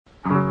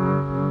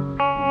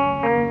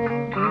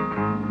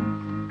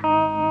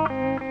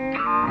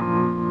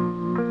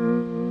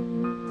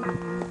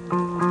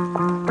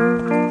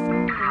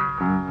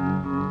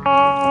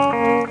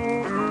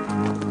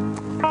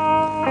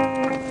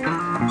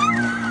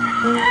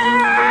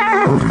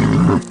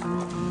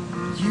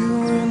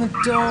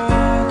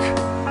Dark,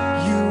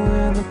 you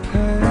in the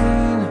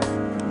pain,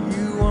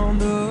 you on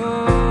the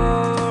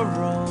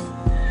run,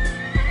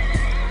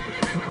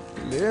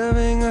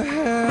 living a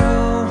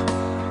hell,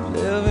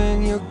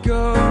 living your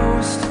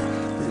ghost,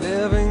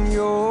 living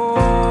your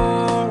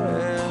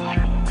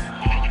end.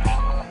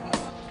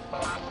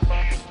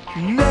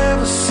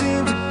 Never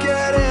seem to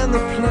get in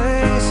the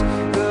place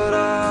that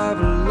I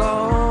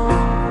belong.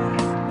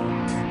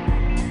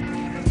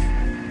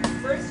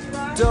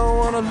 Don't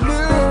wanna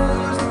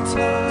lose the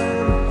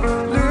time,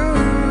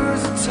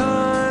 lose the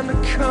time to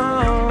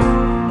come.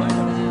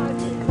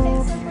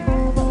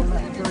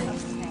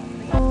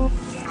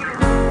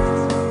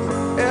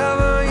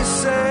 Whatever you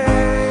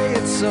say,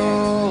 it's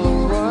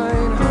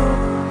alright.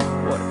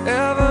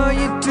 Whatever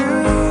you do,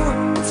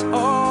 it's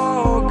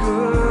all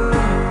good.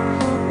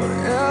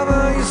 Whatever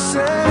you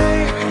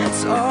say,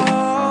 it's alright.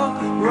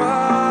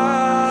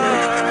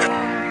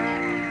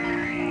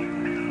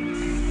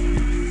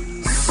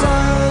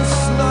 Silence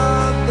is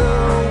not the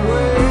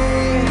way.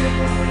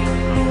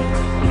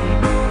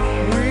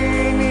 We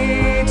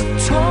need to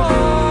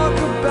talk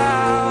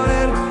about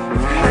it.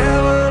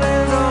 Heaven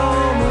is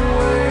on the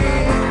way.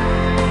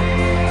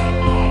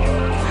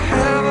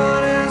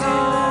 Heaven is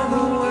on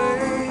the way.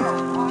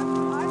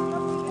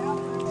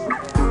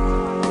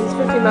 These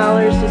 50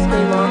 milers just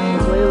came off the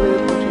Blue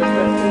Loop, which was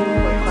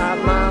 13.5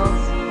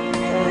 miles,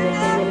 and they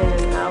came in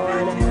an hour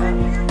and a half.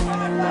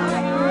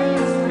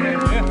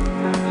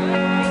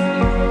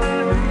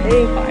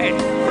 Hey,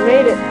 I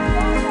made it.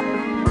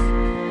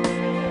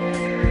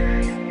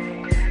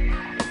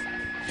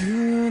 You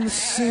in the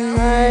sea,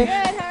 Hi.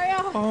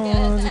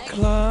 on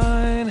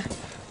decline,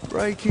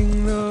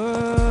 breaking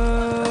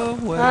the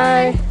Hi.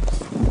 way.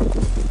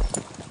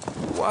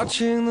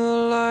 Watching the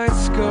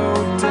lights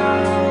go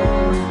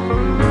down,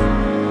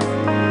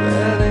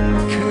 letting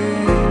the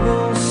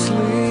cable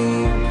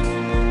sleep.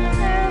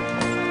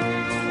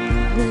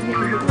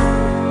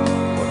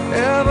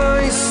 Whatever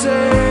you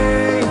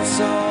say, it's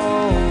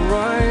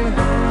alright.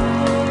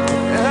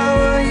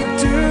 Whatever you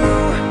do,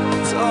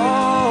 it's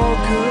all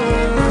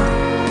good.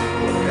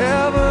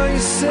 Whatever you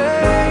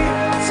say,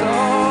 it's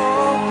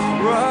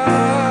alright.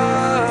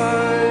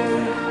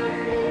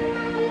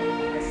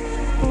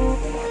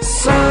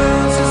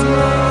 Silence is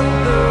not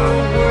the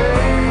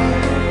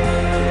way.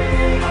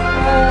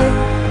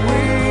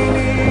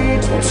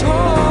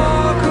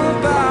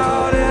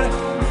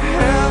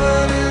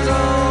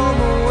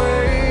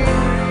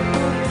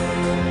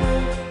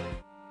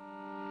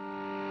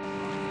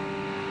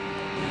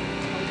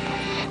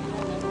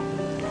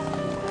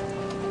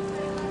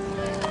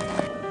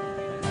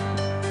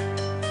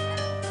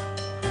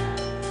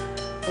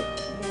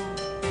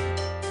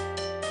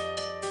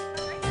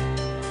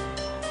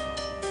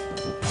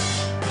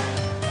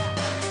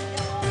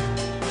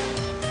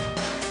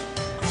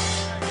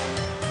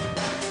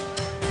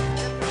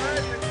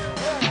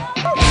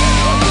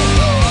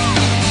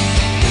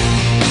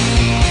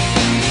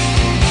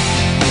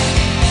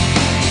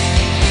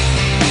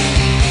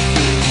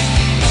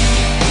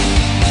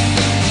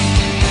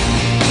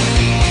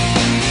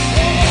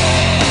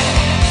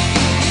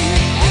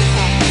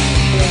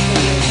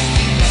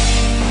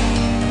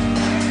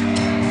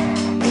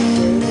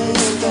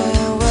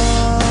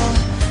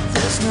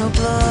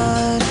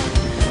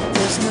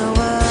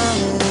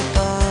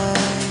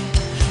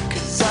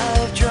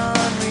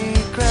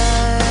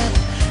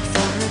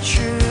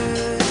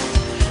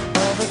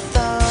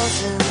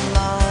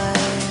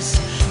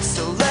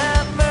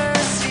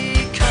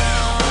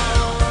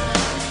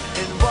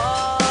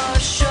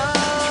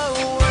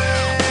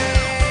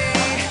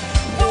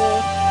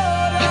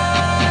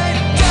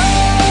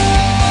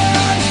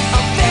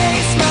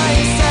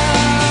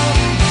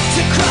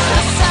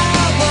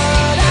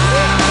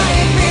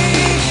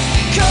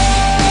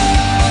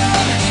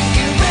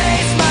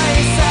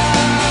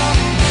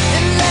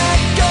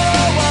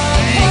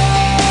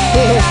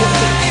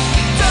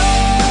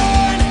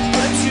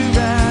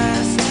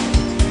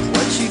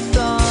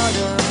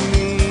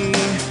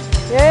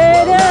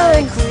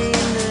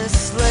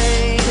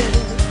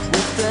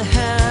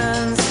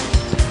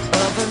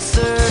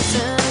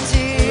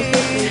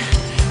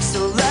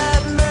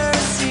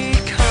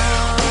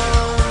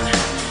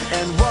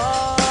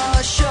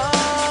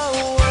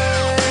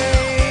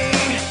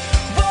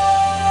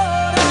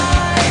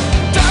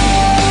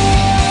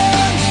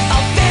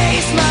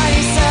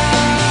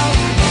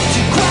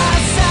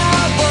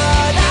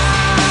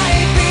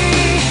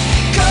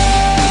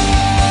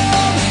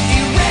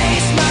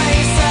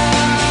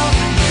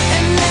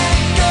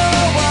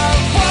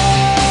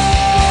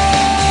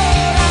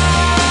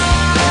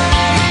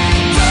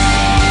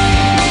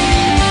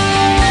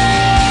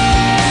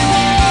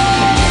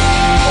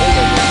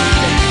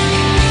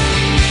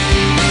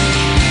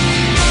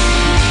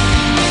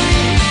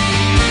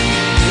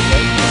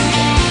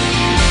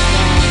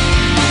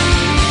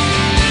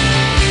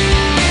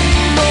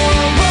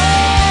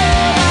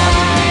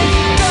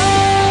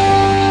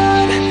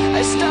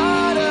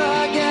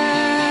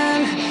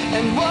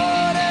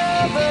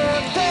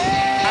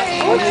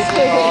 Let's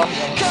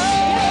see.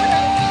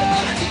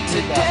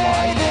 Together.